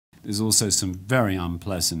there's also some very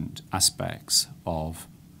unpleasant aspects of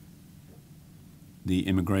the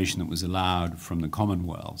immigration that was allowed from the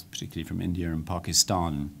Commonwealth, particularly from India and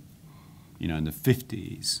Pakistan, in the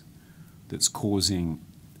 50s, that's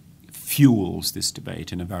fuels this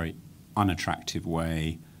debate in a very unattractive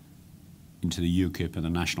way into the UKIP and the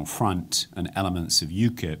National Front and elements of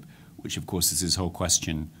UKIP, which of course is this whole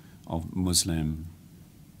question of Muslim,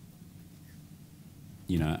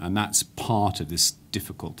 and that's part of this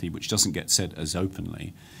difficulty, which doesn't get said as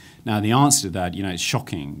openly. Now, the answer to that, it's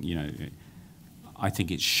shocking, I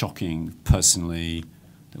think it's shocking personally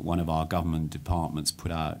that one of our government departments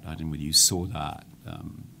put out, I don't know whether you saw that,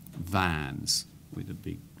 vans with a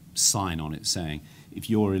big sign on it saying, if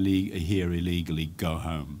you're here illegally, go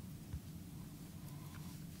home.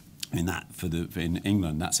 In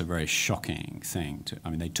England, that's a very shocking thing.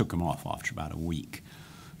 They took them off after about a week.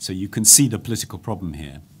 So you can see the political problem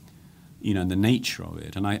here, and the nature of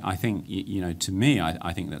it. And I think, to me,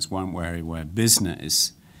 I think that's one where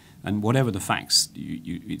business, and whatever the facts,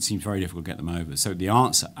 it seems very difficult to get them over. So the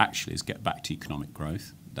answer actually is get back to economic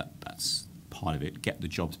growth. That's part of it. Get the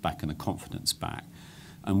jobs back and the confidence back.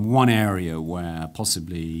 And one area where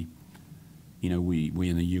possibly, we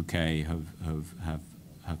in the UK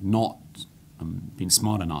have not been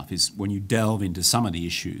smart enough is when you delve into some of the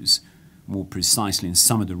issues more precisely in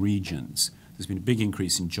some of the regions. There's been a big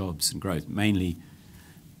increase in jobs and growth, mainly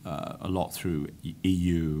a lot through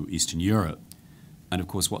EU, Eastern Europe. And of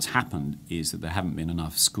course what's happened is that there haven't been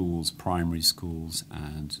enough schools, primary schools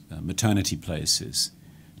and maternity places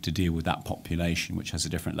to deal with that population, which has a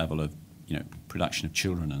different level of production of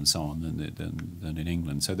children and so on than in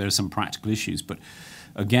England. So there are some practical issues. But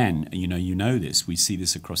again, you know this, we see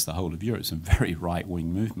this across the whole of Europe, some very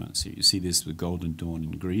right-wing movements. So you see this with Golden Dawn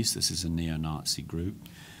in Greece. This is a neo-Nazi group.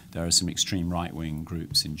 There are some extreme right-wing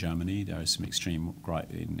groups in Germany. There are some extreme right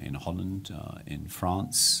in Holland, in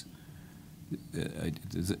France.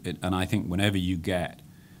 And I think whenever you get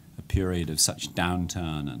a period of such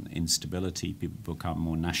downturn and instability, people become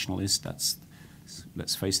more nationalist.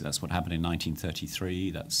 Let's face it, that's what happened in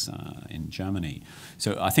 1933, that's in Germany.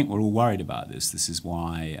 So I think we're all worried about this. This is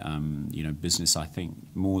why, business, I think,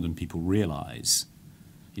 more than people realize,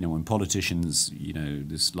 when politicians,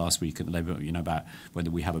 this last week at the Labour, about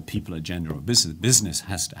whether we have a people agenda or business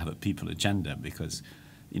has to have a people agenda because,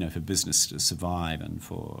 for business to survive and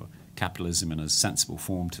for capitalism in a sensible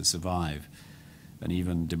form to survive, and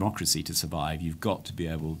even democracy to survive, you've got to be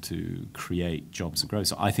able to create jobs and growth.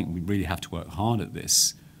 So I think we really have to work hard at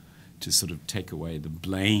this to sort of take away the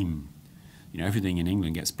blame. Everything in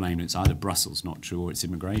England gets blamed. It's either Brussels, not true, or it's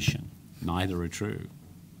immigration. Neither are true.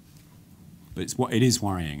 But it is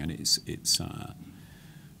worrying, and it's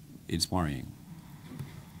worrying.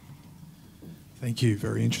 Thank you.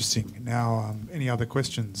 Very interesting. Now, any other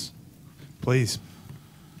questions? Please.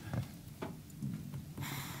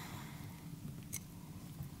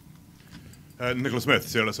 Nicholas Smith,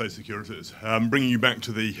 CLSA Securities. Bringing you back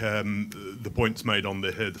to the points made on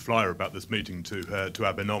the flyer about this meeting to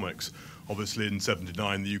Abenomics. Obviously, in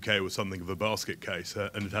 '79, the UK was something of a basket case,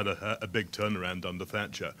 and it had a big turnaround under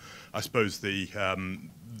Thatcher. I suppose the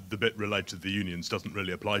bit related to the unions doesn't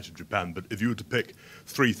really apply to Japan. But if you were to pick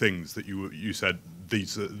three things that you said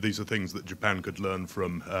these are things that Japan could learn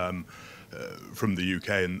from the UK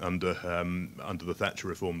and under the Thatcher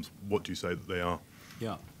reforms, what do you say that they are?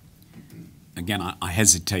 Yeah. Again, I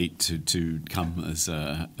hesitate to come as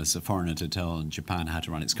a foreigner to tell Japan how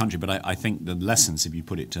to run its country, but I think the lessons, if you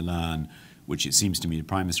put it to learn, which it seems to me the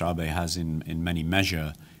Prime Minister Abe has in many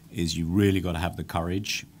measure, is you really got to have the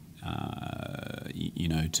courage,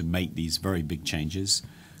 to make these very big changes,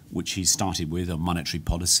 which he started with on monetary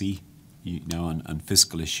policy, and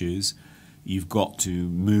fiscal issues. You've got to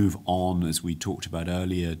move on, as we talked about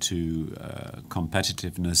earlier, to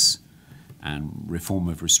competitiveness and reform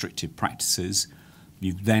of restrictive practices.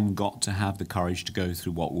 You've then got to have the courage to go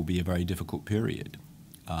through what will be a very difficult period.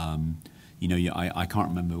 I can't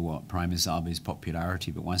remember what Prime Minister Abe's popularity,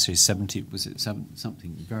 but when I say 70, was it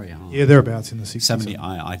something very high? Yeah, thereabouts in the 60s. 70,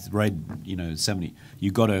 I read, 70.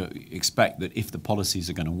 You've got to expect that if the policies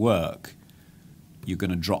are going to work, you're going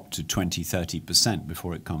to drop to 20, 30%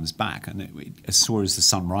 before it comes back. And as far as the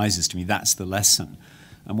sun rises, to me, that's the lesson.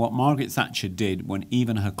 And what Margaret Thatcher did when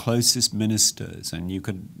even her closest ministers, and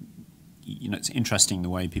it's interesting the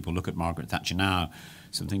way people look at Margaret Thatcher now,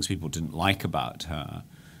 some things people didn't like about her,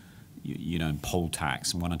 and poll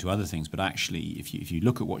tax and one or two other things, but actually if you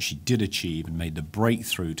look at what she did achieve and made the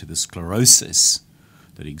breakthrough to the sclerosis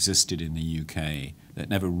that existed in the UK, that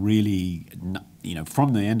never really,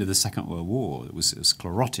 from the end of the Second World War, it was a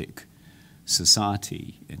sclerotic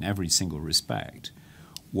society in every single respect.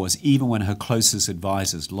 was even when her closest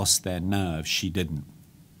advisors lost their nerve, she didn't.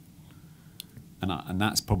 And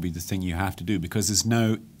that's probably the thing you have to do, because there's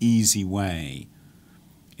no easy way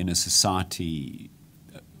in a society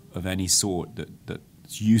of any sort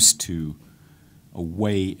that's used to a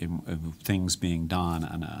way of things being done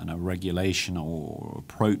and a regulation or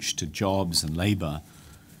approach to jobs and labor,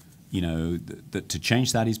 you know, that to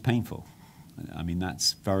change that is painful. I mean,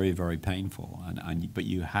 that's very, very painful. But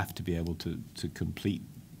you have to be able to complete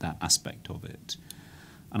that aspect of it.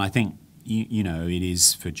 And I think, you know, it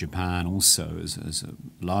is for Japan also, as a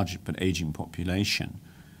large but aging population,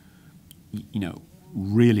 you know,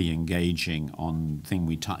 really engaging on the thing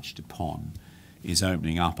we touched upon is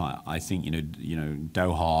opening up. I think, you know,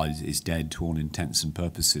 Doha is dead to all intents and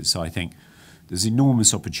purposes. So I think there's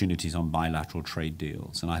enormous opportunities on bilateral trade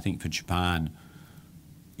deals. And I think for Japan,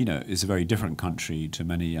 you know, it's a very different country to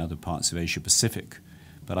many other parts of Asia Pacific.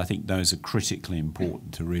 But I think those are critically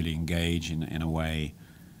important to really engage in a way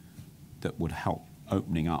that would help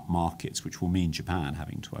opening up markets, which will mean Japan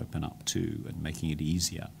having to open up too and making it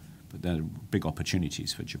easier. But there are big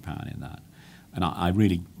opportunities for Japan in that. And I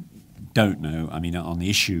really don't know. I mean, on the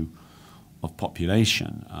issue of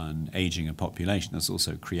population and aging of population, this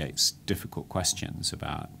also creates difficult questions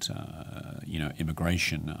about, you know,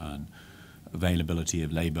 immigration and availability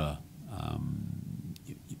of labor,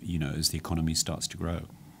 you know, as the economy starts to grow.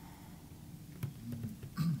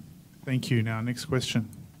 Thank you. Now, next question.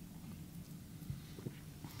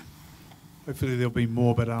 Hopefully there'll be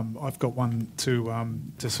more, but I've got one to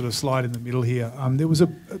sort of slide in the middle here. There was a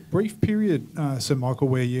brief period, Sir Michael,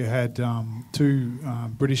 where you had two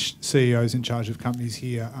British CEOs in charge of companies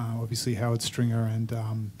here, obviously Howard Stringer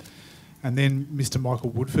and then Mr. Michael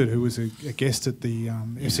Woodford, who was a guest at the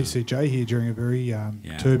FCCJ here during a very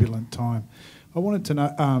turbulent time. I wanted to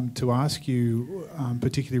know, to ask you,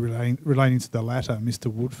 particularly relating to the latter,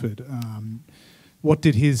 Mr. Woodford, what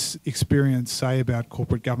did his experience say about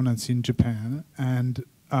corporate governance in Japan? And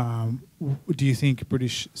do you think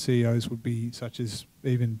British CEOs would be, such as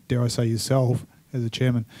even, dare I say, yourself as a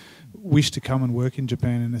chairman, wish to come and work in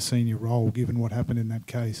Japan in a senior role, given what happened in that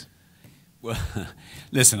case? Well,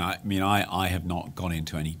 listen, I mean, I have not gone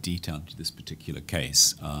into any detail into this particular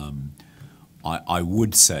case. I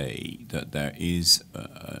would say that there is,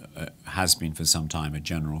 has been for some time, a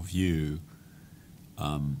general view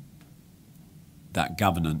that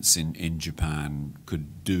governance in Japan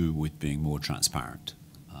could do with being more transparent.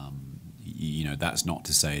 You know, that's not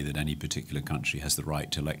to say that any particular country has the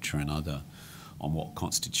right to lecture another on what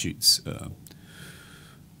constitutes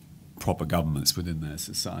proper governance within their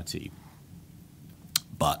society.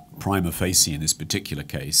 But prima facie in this particular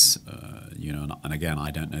case, you know, and again,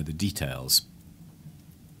 I don't know the details,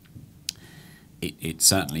 it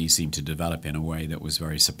certainly seemed to develop in a way that was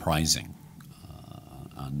very surprising.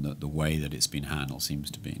 And the way that it's been handled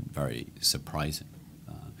seems to be very surprising.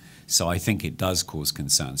 So I think it does cause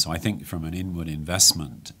concern. So I think from an inward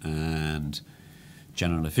investment and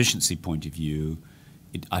general efficiency point of view,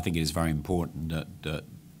 I think it is very important that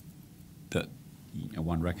you know,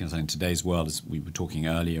 one recognises in today's world, as we were talking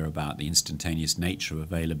earlier about the instantaneous nature of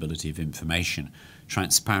availability of information,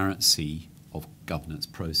 transparency of governance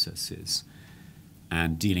processes,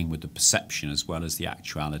 and dealing with the perception as well as the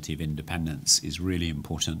actuality of independence is really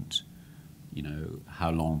important. You know,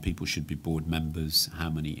 how long people should be board members, how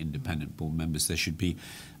many independent board members there should be.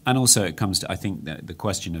 And also it comes to, I think, the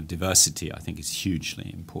question of diversity, I think, is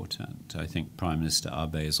hugely important. I think Prime Minister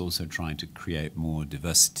Abe is also trying to create more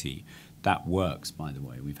diversity. That works, by the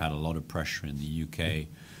way. We've had a lot of pressure in the UK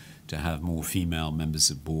to have more female members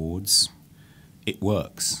of boards. It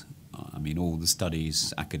works. I mean, all the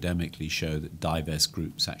studies academically show that diverse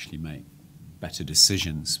groups actually make better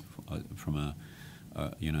decisions from a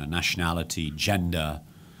you know, nationality, gender,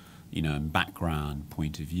 you know, and background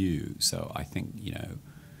point of view. So I think, you know,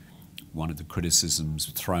 one of the criticisms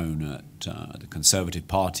thrown at the Conservative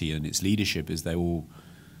Party and its leadership is they all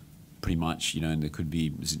pretty much, you know, and there could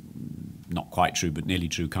be, not quite true, but nearly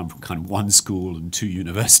true, come from kind of one school and two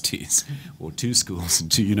universities, or two schools and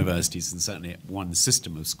two universities, and certainly one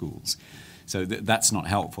system of schools. So that's not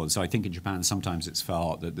helpful. So I think in Japan sometimes it's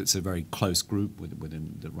felt that it's a very close group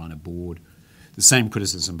within that run a board. The same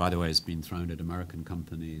criticism, by the way, has been thrown at American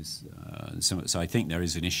companies. So I think there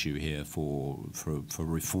is an issue here for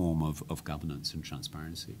reform of governance and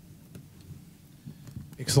transparency.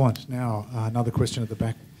 Excellent. Now, another question at the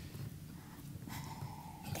back.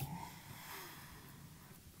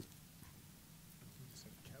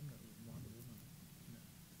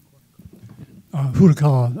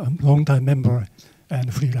 Furukawa, a long-time member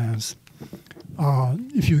and freelance.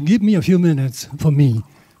 If you give me a few minutes for me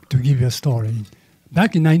to give you a story,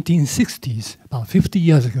 back in 1960s, about 50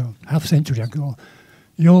 years ago, half century ago,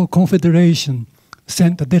 your Confederation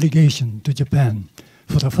sent a delegation to Japan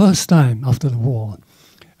for the first time after the war.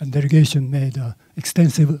 And the delegation made an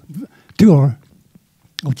extensive tour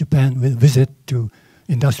of Japan with visit to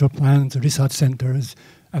industrial plants, research centers,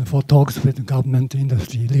 and for talks with government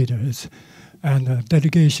industry leaders. And the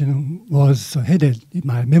delegation was headed, if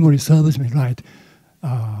my memory serves me right,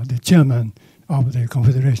 the chairman of the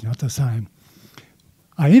Confederation at the time.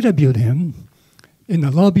 I interviewed him in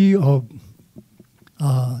the lobby of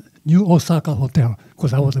New Osaka Hotel,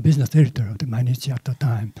 because I was a business editor of the Mainichi at the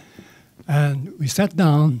time. And we sat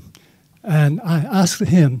down, and I asked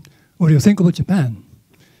him, what do you think about Japan?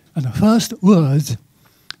 And the first words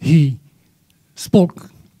he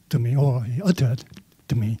spoke to me, or he uttered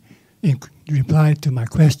to me, in reply to my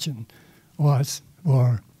question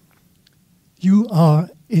were, you are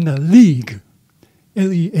in a league,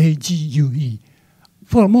 L-E-A-G-U-E.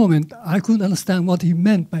 For a moment, I couldn't understand what he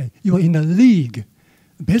meant by you are in a league,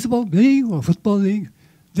 baseball league or football league.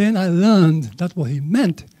 Then I learned that's what he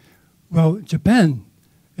meant. Well, Japan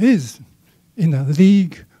is in a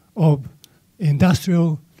league of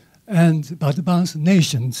industrial and advanced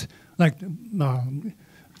nations, like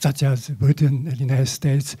such as Britain and the United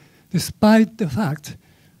States, despite the fact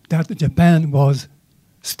that Japan was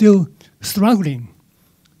still struggling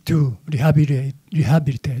to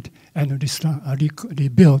rehabilitate and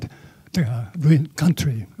rebuild the ruined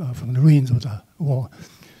country from the ruins of the war.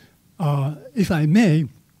 If I may,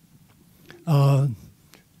 I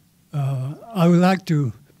would like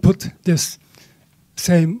to put this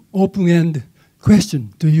same open-end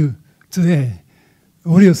question to you today.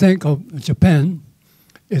 What do you think of Japan,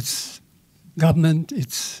 its government,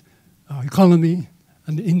 its economy,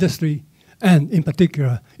 and industry, and in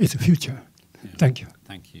particular, its future? Yeah. Thank you.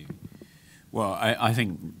 Thank you. Well, I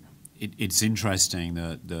think it's interesting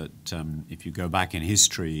that if you go back in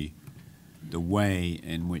history, the way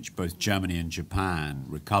in which both Germany and Japan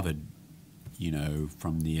recovered,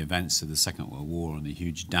 from the events of the Second World War and the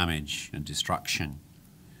huge damage and destruction,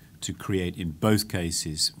 to create, in both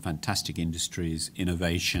cases, fantastic industries,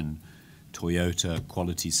 innovation, Toyota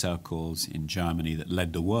quality circles in Germany that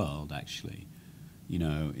led the world, actually.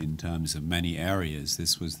 In terms of many areas,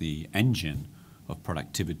 this was the engine of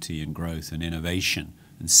productivity and growth and innovation,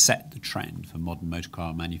 and set the trend for modern motor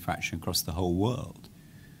car manufacturing across the whole world,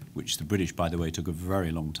 which the British, by the way, took a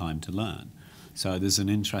very long time to learn. So there's an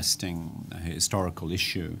interesting historical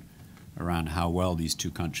issue around how well these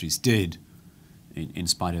two countries did in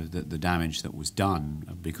spite of the damage that was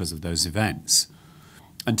done because of those events.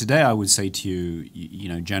 And today I would say to you,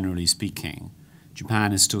 generally speaking,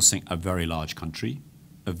 Japan is still a very large country,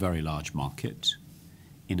 a very large market,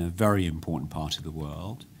 in a very important part of the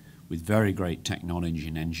world, with very great technology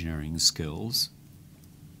and engineering skills,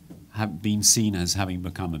 have been seen as having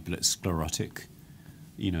become a bit sclerotic,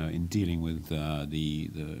 in dealing with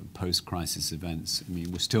the post-crisis events. I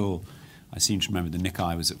mean, I seem to remember the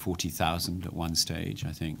Nikkei was at 40,000 at one stage.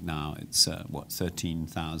 I think now it's,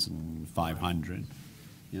 13,500,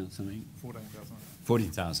 something? 14,000.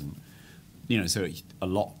 14,000. So a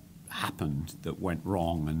lot happened that went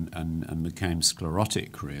wrong and became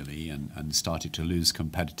sclerotic, really, and started to lose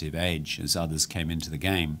competitive edge as others came into the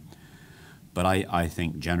game. But I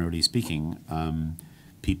think, generally speaking,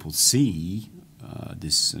 people see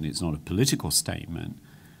this, and it's not a political statement,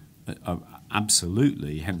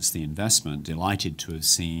 absolutely, hence the investment, delighted to have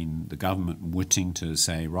seen the government witting to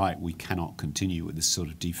say, right, we cannot continue with this sort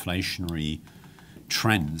of deflationary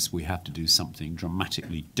trends. We have to do something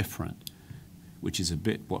dramatically different, which is a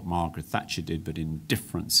bit what Margaret Thatcher did, but in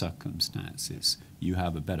different circumstances. You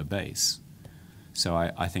have a better base. So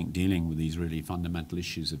I think dealing with these really fundamental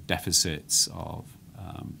issues of deficits, of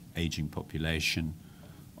aging population,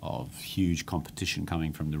 of huge competition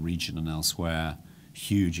coming from the region and elsewhere,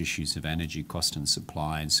 huge issues of energy cost and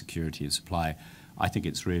supply and security of supply, I think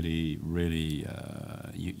it's really, really,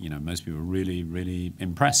 most people are really, really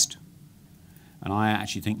impressed. And I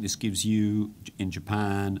actually think this gives you, in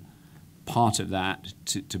Japan, part of that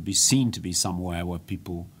to be seen to be somewhere where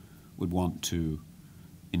people would want to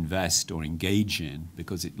invest or engage in,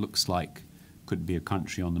 because it looks like could be a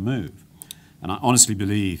country on the move. And I honestly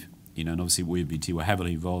believe, and obviously we at BT were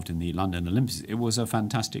heavily involved in the London Olympics. It was a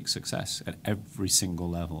fantastic success at every single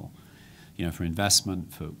level, for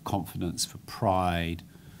investment, for confidence, for pride,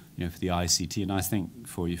 for the ICT. And I think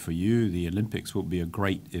for you, the Olympics will be a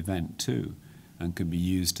great event too, and can be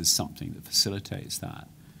used as something that facilitates that.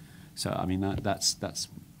 So, I mean, that's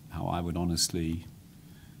how I would honestly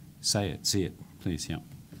see it. Please, yeah.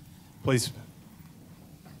 Please.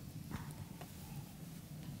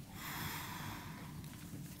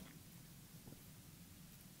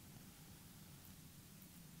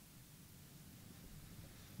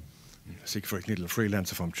 Siegfried Knittel,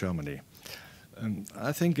 freelancer from Germany.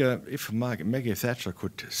 I think if Maggie Thatcher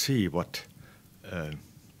could see what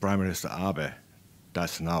Prime Minister Abe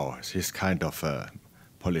does now, his kind of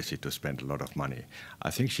policy to spend a lot of money, I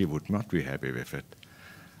think she would not be happy with it.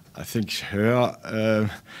 I think her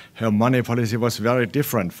money policy was very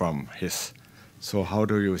different from his. So how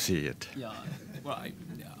do you see it? Yeah, well,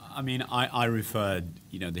 I mean, I referred,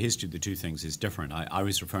 the history of the two things is different. I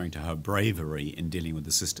was referring to her bravery in dealing with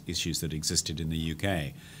the issues that existed in the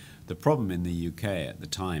UK. The problem in the UK at the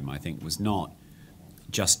time, I think, was not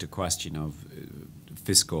just a question of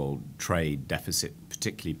fiscal trade deficit,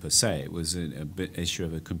 particularly per se. It was an issue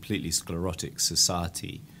of a completely sclerotic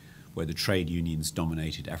society where the trade unions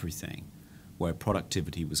dominated everything, where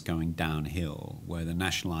productivity was going downhill, where the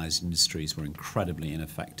nationalized industries were incredibly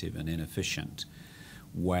ineffective and inefficient,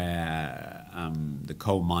 where the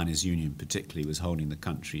coal miners' union particularly was holding the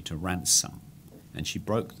country to ransom, and she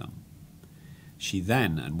broke them. She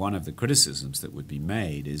then, and one of the criticisms that would be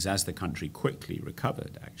made is as the country quickly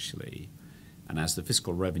recovered, actually, and as the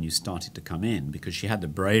fiscal revenue started to come in, because she had the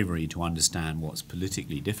bravery to understand what's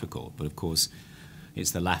politically difficult, but of course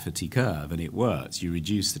it's the Lafferty curve, and it works. You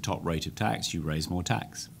reduce the top rate of tax, you raise more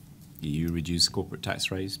tax. You reduce corporate tax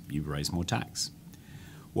rates, you raise more tax.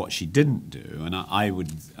 What she didn't do, and I'm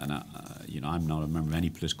not a member of any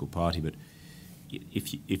political party, but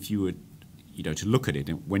if you were, to look at it,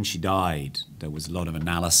 when she died, there was a lot of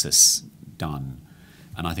analysis done,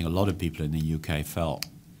 and I think a lot of people in the UK felt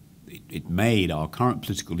it made our current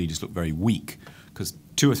political leaders look very weak, because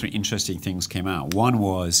two or three interesting things came out. One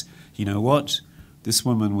was, you know what? This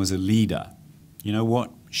woman was a leader. You know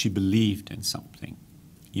what? She believed in something.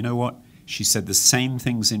 You know what? She said the same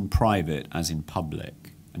things in private as in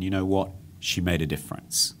public. And you know what? She made a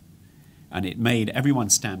difference. And it made everyone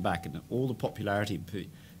stand back, and all the popularity,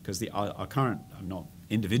 because our current, I'm not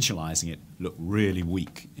individualizing it, look really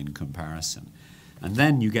weak in comparison. And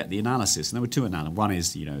then you get the analysis, and there were two analyses. One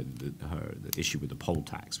is, the issue with the poll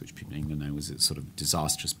tax, which people in England know was a sort of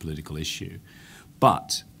disastrous political issue.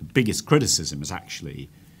 But the biggest criticism was actually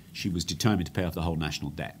she was determined to pay off the whole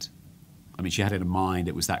national debt. I mean, she had in mind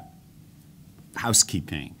it was that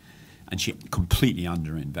housekeeping, and she completely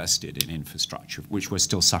underinvested in infrastructure, which we're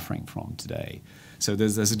still suffering from today. So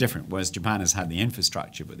there's a different, whereas Japan has had the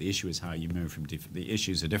infrastructure, but the issue is how you move from the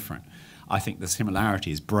issues are different. I think the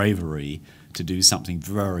similarity is bravery to do something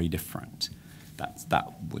very different.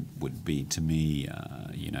 That would be to me,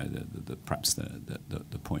 perhaps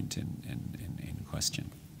the point in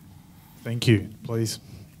question. Thank you. Please.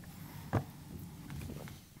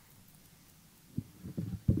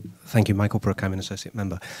 Thank you, Michael Brooke. I'm an associate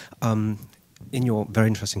member. In your very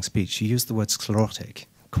interesting speech, you used the word sclerotic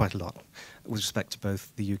quite a lot with respect to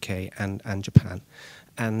both the UK and Japan.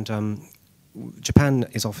 And Japan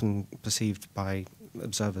is often perceived by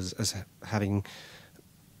observers as having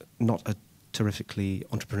not a terrifically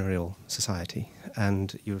entrepreneurial society,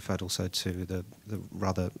 and you referred also to the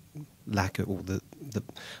rather lack of, or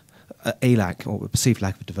a lack or perceived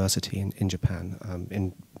lack of diversity in Japan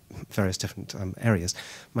in various different areas.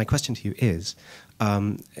 My question to you is,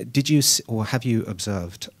 did you or have you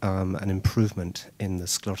observed an improvement in the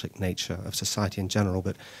sclerotic nature of society in general,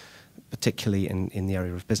 but particularly in the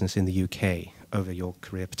area of business in the UK over your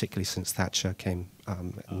career, particularly since Thatcher came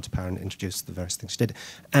into power and introduced the various things she did?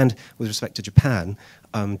 And with respect to Japan,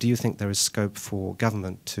 do you think there is scope for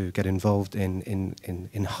government to get involved in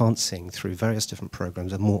enhancing, through various different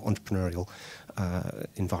programs, a more entrepreneurial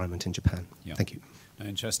environment in Japan? Yeah. Thank you.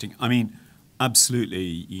 Interesting. I mean,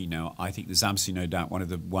 absolutely, I think there's absolutely no doubt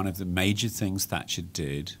one of the major things Thatcher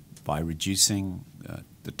did by reducing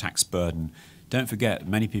the tax burden. Don't forget,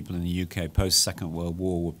 many people in the UK post-Second World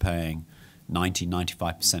War were paying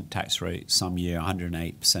 95% tax rates. Some year,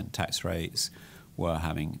 108% tax rates. Were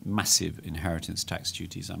having massive inheritance tax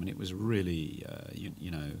duties. I mean, it was really,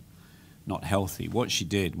 not healthy. What she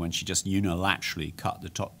did when she just unilaterally cut the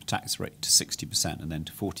top tax rate to 60% and then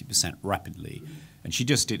to 40% rapidly, and she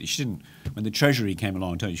just did. She didn't. When the Treasury came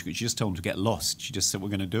along and told her, she just told them to get lost. She just said, "We're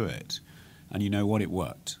going to do it," and you know what? It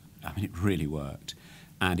worked. I mean, it really worked.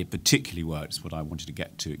 And it particularly worked, is what I wanted to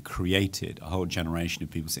get to. It created a whole generation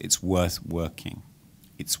of people who say, it's worth working.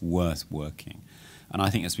 It's worth working. And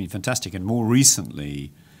I think it's been fantastic. And more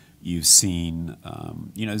recently, you've seen,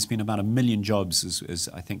 there's been about 1 million jobs, as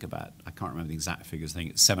I think about, I can't remember the exact figures, I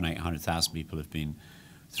think it's 700,000-800,000 people have been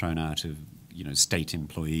thrown out of, state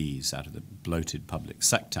employees, out of the bloated public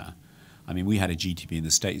sector. I mean, we had a GDP in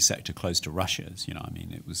the state sector close to Russia's,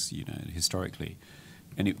 it was, historically.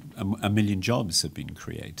 And 1 million jobs have been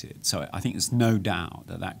created. So I think there's no doubt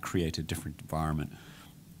that created a different environment.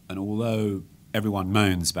 And although everyone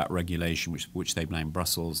moans about regulation, which they blame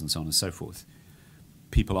Brussels and so on and so forth,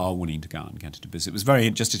 people are willing to go out and get into business. It was very,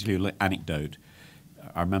 just to tell you an anecdote,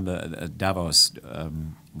 I remember at Davos,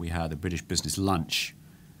 we had a British business lunch,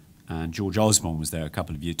 and George Osborne was there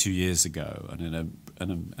 2 years ago, and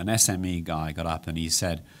an SME guy got up and he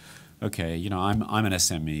said, okay, you know, I'm an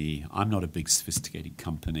SME, I'm not a big sophisticated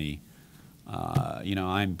company, you know,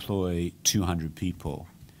 I employ 200 people.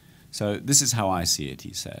 So this is how I see it,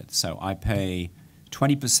 he said. So I pay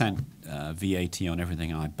 20% VAT on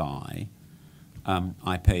everything I buy.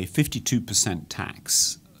 I pay 52%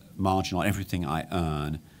 tax margin on everything I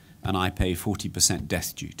earn, and I pay 40%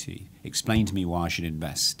 death duty. Explain to me why I should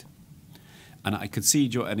invest. And I could see,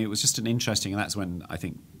 and it was just an interesting, and that's when I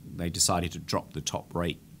think they decided to drop the top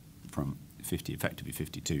rate from 50, effectively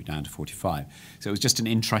 52, down to 45. So it was just an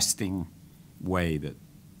interesting way that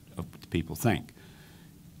people think.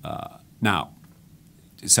 Now,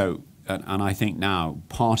 so, and I think now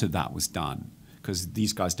part of that was done because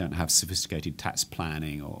these guys don't have sophisticated tax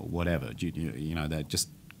planning or whatever. You know, they're just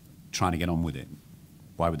trying to get on with it.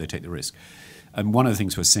 Why would they take the risk? And one of the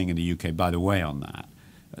things we're seeing in the UK, by the way, on that,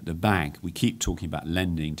 at the bank, we keep talking about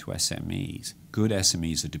lending to SMEs. Good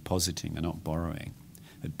SMEs are depositing, they're not borrowing.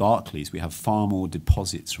 At Barclays, we have far more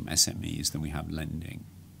deposits from SMEs than we have lending,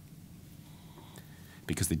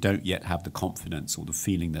 because they don't yet have the confidence or the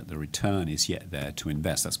feeling that the return is yet there to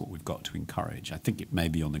invest. That's what we've got to encourage. I think it may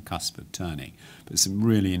be on the cusp of turning, but there's some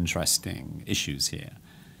really interesting issues here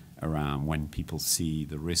around when people see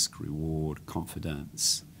the risk, reward,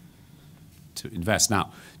 confidence to invest.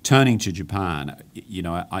 Now, turning to Japan, you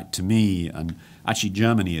know, to me, and actually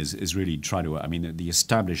Germany is really trying to, I mean, the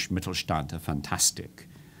established Mittelstand are fantastic,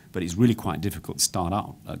 but it's really quite difficult to start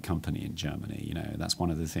up a company in Germany. You know, that's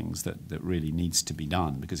one of the things that really needs to be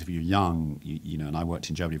done, because if you're young, you know, and I worked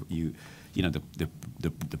in Germany, you know,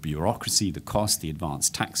 the bureaucracy, the cost, the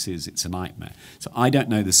advanced taxes, it's a nightmare. So I don't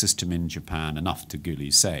know the system in Japan enough to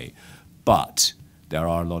really say, but there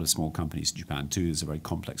are a lot of small companies in Japan too. There's a very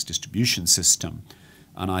complex distribution system.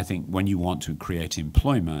 And I think when you want to create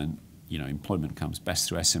employment, you know, employment comes best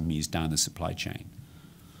through SMEs down the supply chain.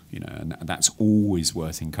 You know, and that's always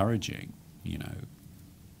worth encouraging, you know.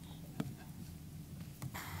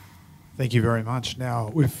 Thank you very much.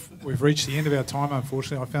 Now, we've reached the end of our time,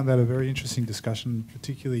 unfortunately. I found that a very interesting discussion,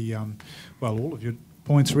 particularly, well, all of your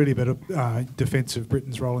points really, but defence of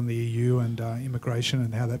Britain's role in the EU and immigration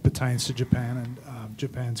and how that pertains to Japan and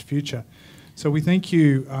Japan's future. So we thank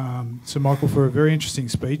you, Sir Michael, for a very interesting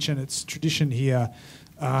speech, and it's tradition here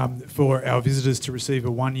for our visitors to receive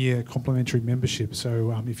a 1-year complimentary membership.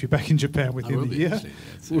 So if you're back in Japan within the year,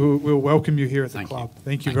 we'll welcome you here at the club.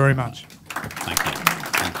 Thank you very much. Thank you.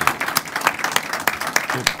 Thank you.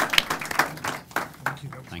 Thank you.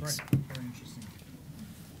 That was Thanks. great. Very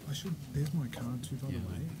interesting. There's my card too, by the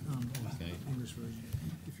way, of the English version.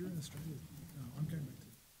 If you're in Australia, I'm going back.